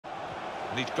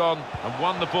And he's gone and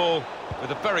won the ball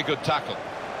with a very good tackle.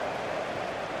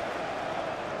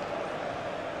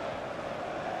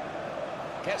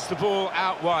 Gets the ball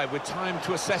out wide with time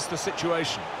to assess the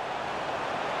situation.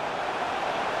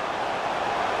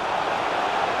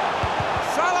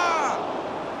 Salah!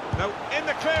 No, in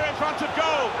the clear in front of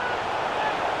goal.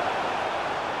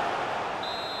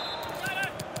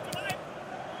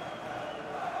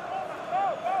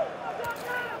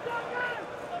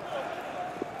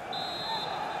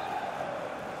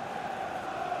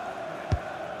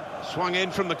 Swung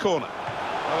in from the corner.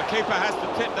 Well, the keeper has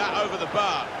to tip that over the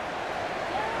bar.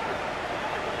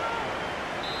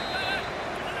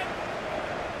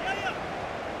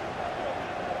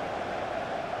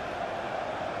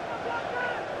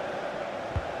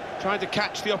 Trying to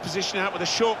catch the opposition out with a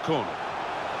short corner.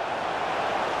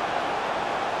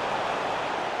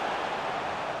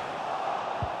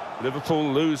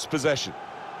 Liverpool lose possession.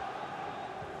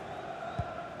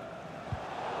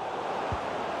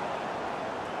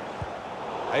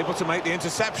 Able to make the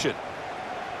interception.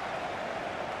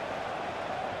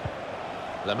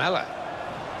 Lamela.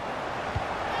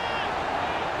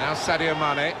 Now Sadio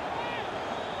Mane.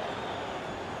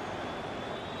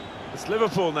 It's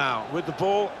Liverpool now with the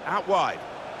ball out wide.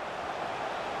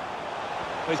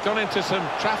 He's gone into some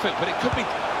traffic, but it could be...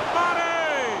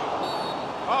 Mane!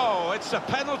 Oh, it's a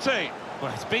penalty.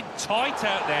 Well, it's been tight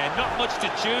out there, not much to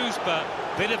choose, but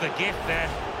bit of a gift there.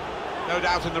 No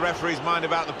doubt in the referee's mind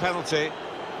about the penalty,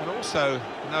 and also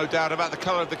no doubt about the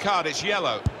colour of the card. It's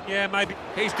yellow. Yeah, maybe.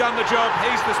 He's done the job,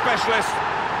 he's the specialist.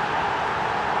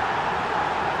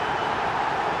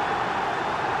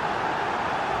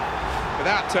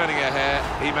 Without turning a hair,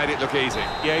 he made it look easy.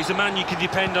 Yeah, he's a man you can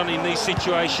depend on in these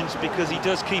situations because he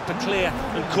does keep a clear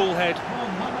and cool head.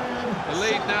 The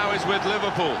lead now is with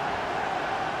Liverpool.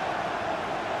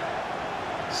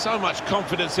 So much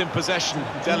confidence in possession,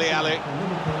 Dele Alli.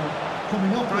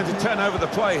 Trying to turn over the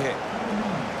play here.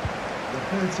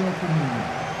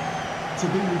 To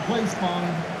be replaced by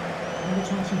number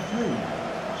 23,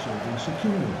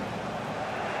 Shaqiri.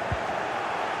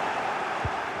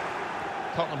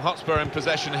 Tottenham Hotspur in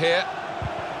possession here.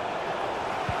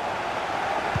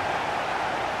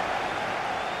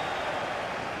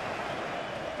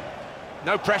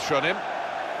 No pressure on him.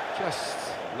 Just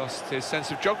lost his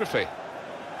sense of geography.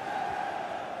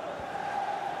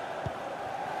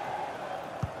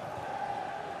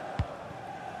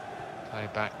 Play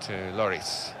back to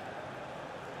Lloris.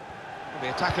 Well, the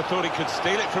attacker thought he could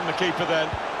steal it from the keeper then.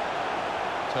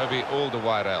 Toby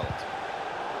Alderweireld.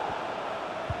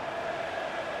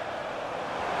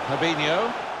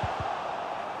 Fabinho.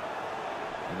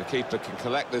 And the keeper can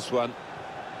collect this one.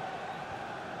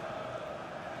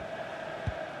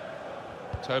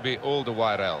 Toby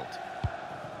Alderweireld.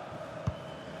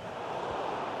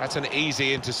 That's an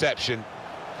easy interception.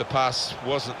 The pass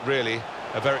wasn't really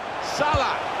a very...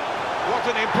 Salah! What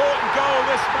an important goal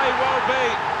this may well be.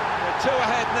 They're two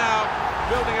ahead now,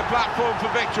 building a platform for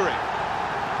victory.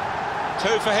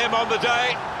 Two for him on the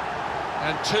day,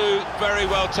 and two very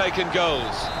well taken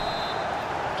goals.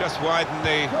 Just widen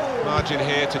the margin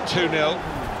here to 2-0.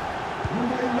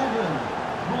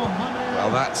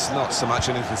 Well, that's not so much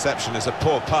an interception as a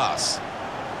poor pass.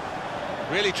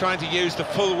 Really trying to use the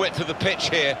full width of the pitch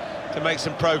here to make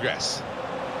some progress.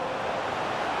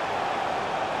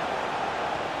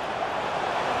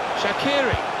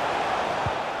 Shaqiri.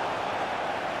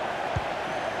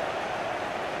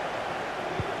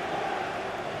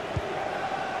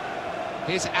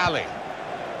 Here's Ali.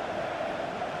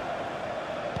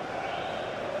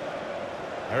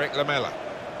 Eric Lamela.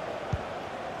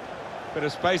 Bit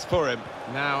of space for him,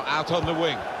 now out on the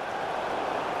wing.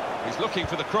 He's looking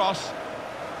for the cross.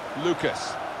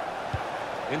 Lucas.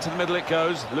 Into the middle it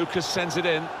goes, Lucas sends it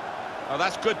in. Oh,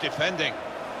 that's good defending.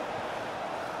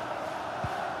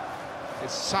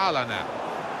 It's Salah now.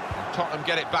 And Tottenham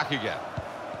get it back again.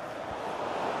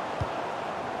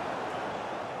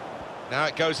 Now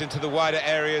it goes into the wider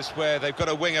areas where they've got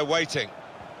a winger waiting.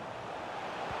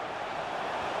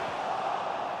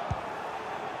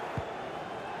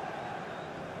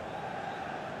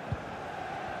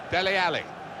 Dele Alli.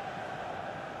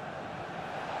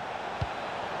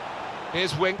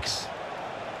 Here's Winks.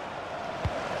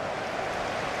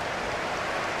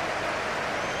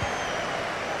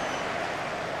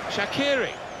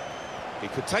 Shaqiri. He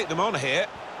could take them on here.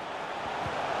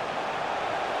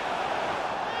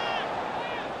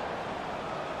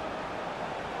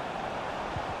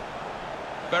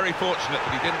 Very fortunate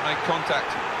that he didn't make contact.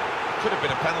 It could have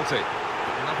been a penalty.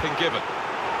 Nothing given.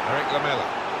 Eric Lamela.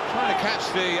 Trying to catch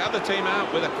the other team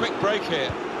out with a quick break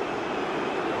here.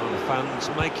 Well, fans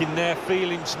making their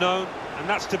feelings known, and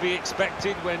that's to be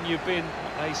expected when you've been,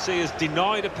 they see as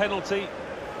denied a penalty.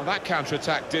 Well, that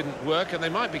counter-attack didn't work, and they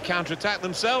might be counter-attacked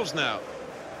themselves now.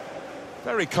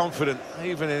 Very confident,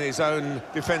 even in his own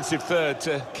defensive third,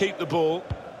 to keep the ball.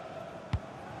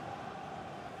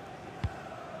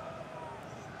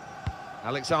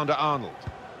 Alexander-Arnold.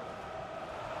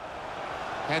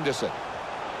 Henderson.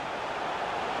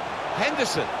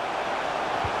 Henderson.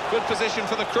 Good position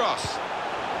for the cross.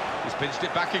 He's pinched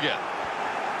it back again.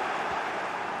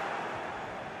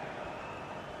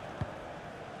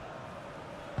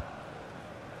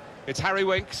 It's Harry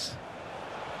Winks.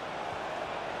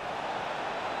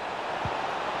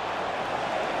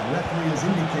 The referee has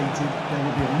indicated there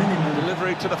will be a minimum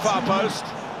Delivery to the far post.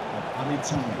 added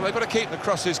time. Well, they've got to keep the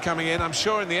crosses coming in. I'm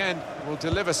sure in the end will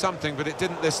deliver something, but it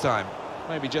didn't this time.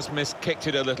 Maybe just kicked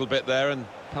it a little bit there, and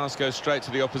pass goes straight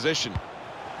to the opposition.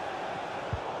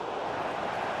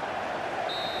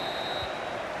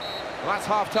 Well, that's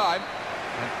half-time,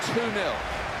 and 2-0.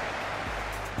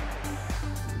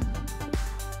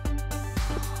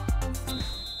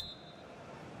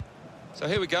 So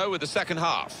here we go with the second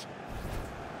half.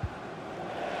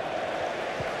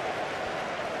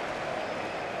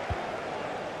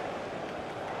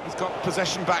 He's got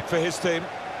possession back for his team.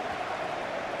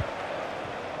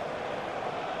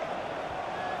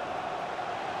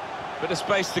 Bit of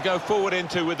space to go forward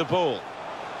into with the ball.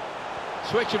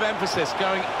 Switch of emphasis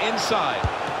going inside.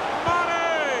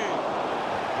 Mane!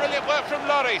 Brilliant work from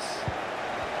Lloris.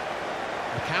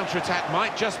 The counter-attack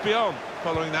might just be on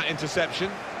following that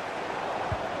interception.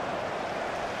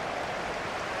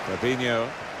 Fabinho.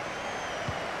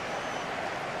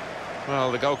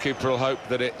 Well, the goalkeeper will hope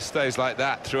that it stays like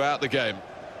that throughout the game.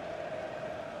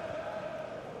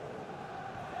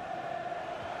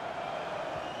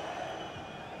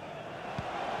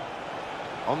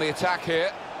 On the attack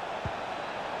here.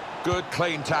 Good,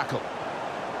 clean tackle.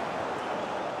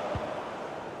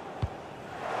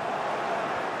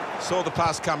 Saw the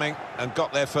pass coming and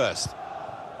got there first.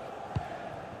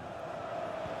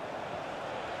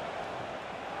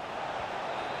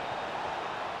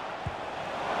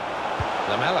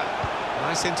 Lamella.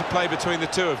 Nice interplay between the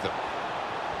two of them.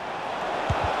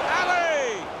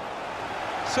 Ali!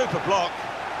 Super block.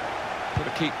 Got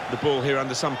to keep the ball here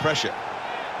under some pressure.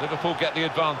 Liverpool get the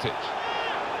advantage.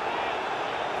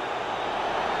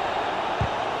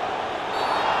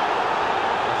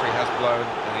 Referee has blown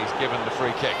and he's given the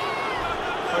free kick.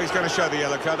 Oh, he's going to show the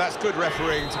yellow card. That's good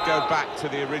refereeing to go back to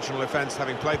the original offence,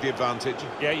 having played the advantage.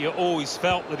 Yeah, you always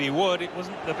felt that he would. It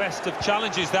wasn't the best of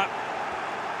challenges, that.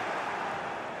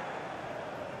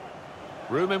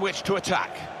 Room in which to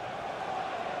attack.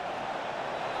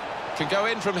 Can go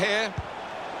in from here.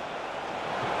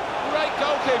 Great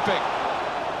goalkeeping.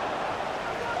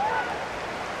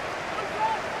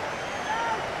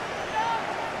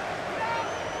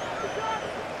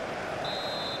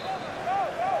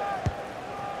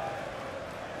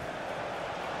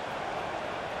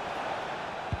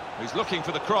 He's looking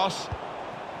for the cross.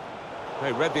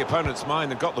 They read the opponent's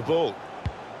mind and got the ball.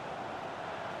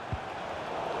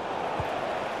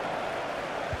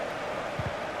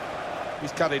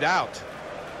 He's cut it out.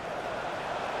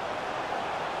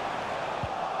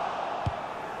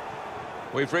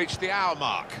 We've reached the hour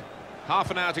mark. Half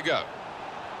an hour to go.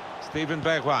 Steven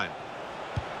Bergwijn.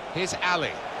 Here's Ali.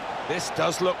 This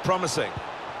does look promising.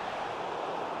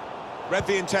 Read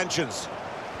the intentions.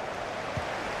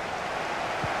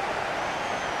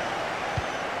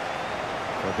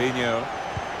 Fabinho.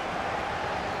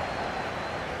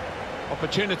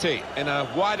 Opportunity in a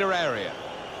wider area.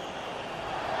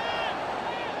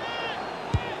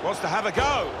 Wants to have a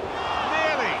go.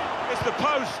 Nearly. It's the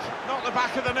post, not the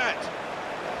back of the net.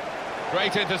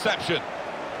 Great interception.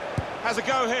 Has a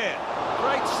go here.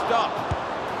 Great stop.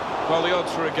 Well, the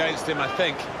odds were against him, I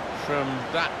think, from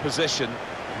that position,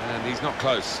 and he's not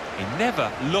close. He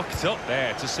never looked up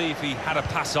there to see if he had a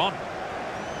pass on.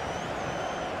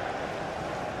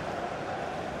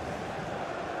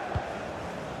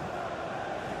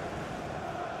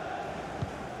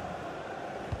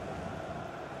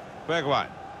 Bergwijn.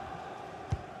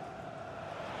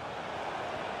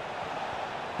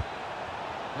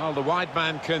 Well, the wide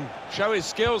man can show his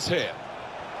skills here.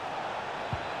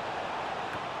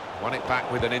 Won it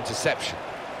back with an interception.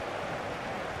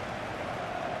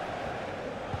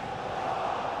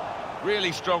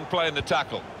 Really strong play in the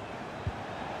tackle.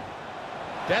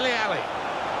 Dele Alli.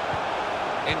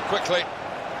 In quickly.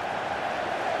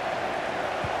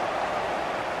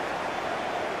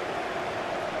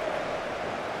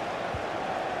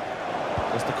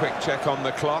 Just a quick check on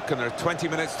the clock, and there are 20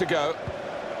 minutes to go.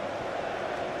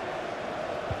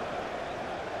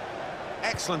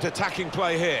 Excellent attacking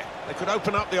play here. They could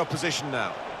open up the opposition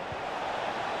now.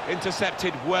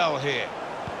 Intercepted well here.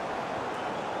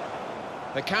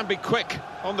 They can be quick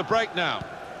on the break now.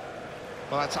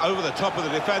 Well, that's over the top of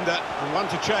the defender and one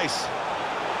to chase.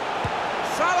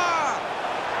 Salah!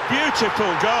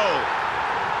 Beautiful goal.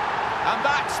 And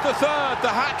that's the third, the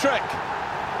hat-trick.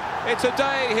 It's a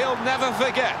day he'll never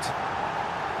forget.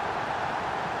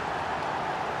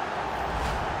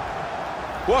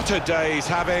 What a day he's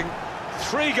having.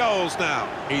 3 goals now.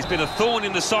 He's been a thorn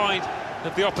in the side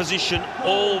of the opposition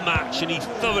all match, and he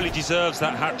thoroughly deserves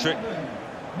that hat-trick.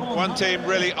 One team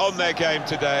really on their game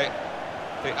today,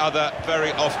 the other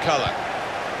very off-colour.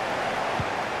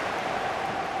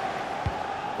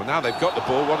 Well, now they've got the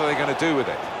ball, what are they going to do with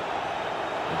it?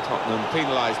 And Tottenham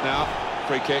penalised now.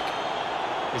 Free kick.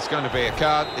 It's going to be a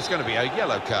card. It's going to be a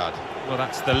yellow card. Well,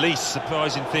 that's the least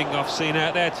surprising thing I've seen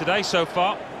out there today so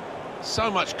far.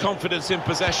 So much confidence in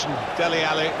possession, Dele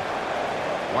Alli.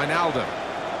 Wijnaldum.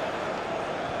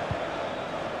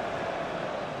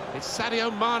 It's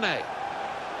Sadio Mane.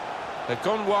 They've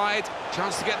gone wide,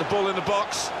 chance to get the ball in the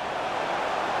box.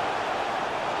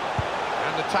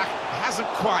 And the attack hasn't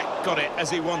quite got it as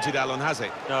he wanted, Alan, has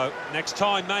it? No, next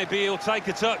time maybe he'll take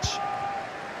a touch.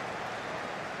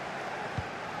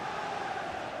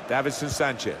 Davinson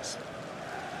Sanchez.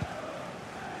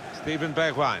 Steven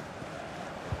Bergwijn.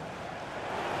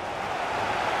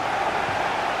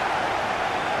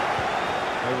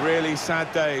 A really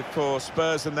sad day for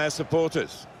Spurs and their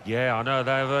supporters. Yeah, I know,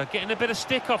 they're getting a bit of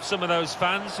stick off some of those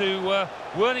fans who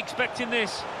weren't expecting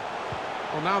this.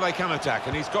 Well, now they can attack,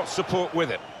 and he's got support with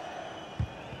him.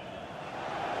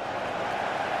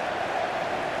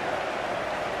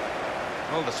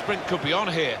 Well, the sprint could be on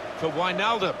here for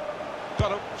Wijnaldum.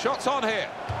 Shots on here.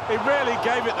 He really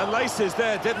gave it the laces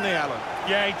there, didn't he, Alan?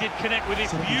 Yeah, he did connect with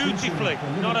it beautifully.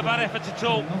 Not a bad effort at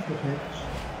all.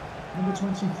 Number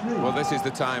 23. Well, this is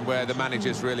the time where the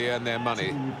managers really earn their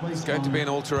money. It's going to be an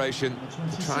alteration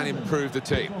to try and improve the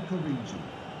team.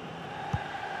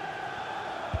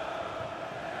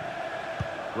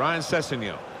 Ryan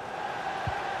Sessegnon.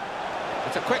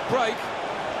 It's a quick break.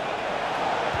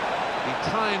 He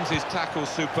times his tackles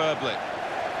superbly.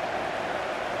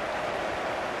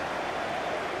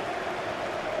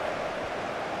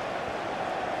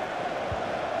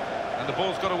 And the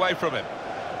ball's got away from him.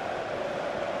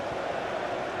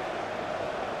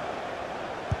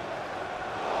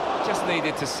 Just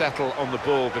needed to settle on the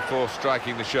ball before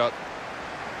striking the shot.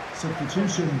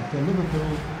 Substitution for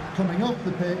Liverpool coming off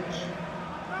the pitch.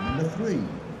 Number 3,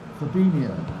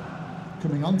 Fabinho.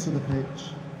 Coming onto the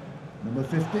pitch. Number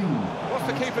 15. What's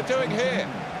the keeper doing here?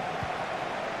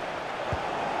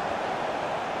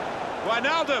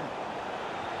 Wijnaldum.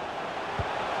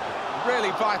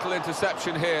 Really vital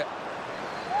interception here.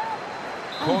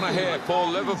 Corner here for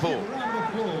Liverpool. Round of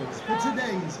applause for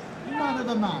today's man of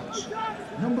the match.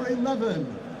 Number 11,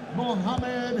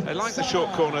 Mohamed. They like the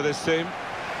short corner, this team.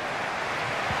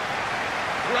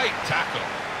 Great tackle.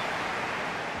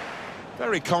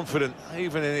 Very confident,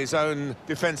 even in his own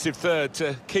defensive third,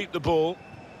 to keep the ball.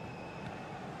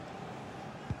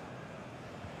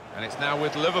 And it's now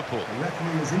with Liverpool. The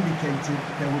referee has indicated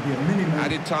there will be a minimum.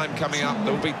 Added time coming up.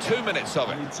 There will be 2 minutes of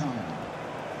it.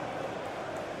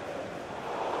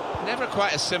 Never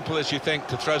quite as simple as you think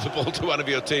to throw the ball to one of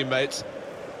your teammates.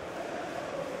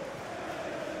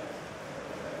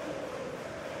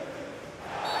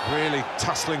 Really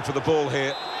tussling for the ball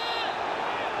here.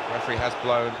 Referee has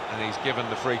blown and he's given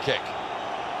the free kick.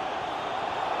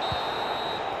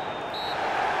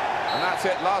 And that's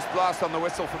it, last blast on the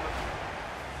whistle from the...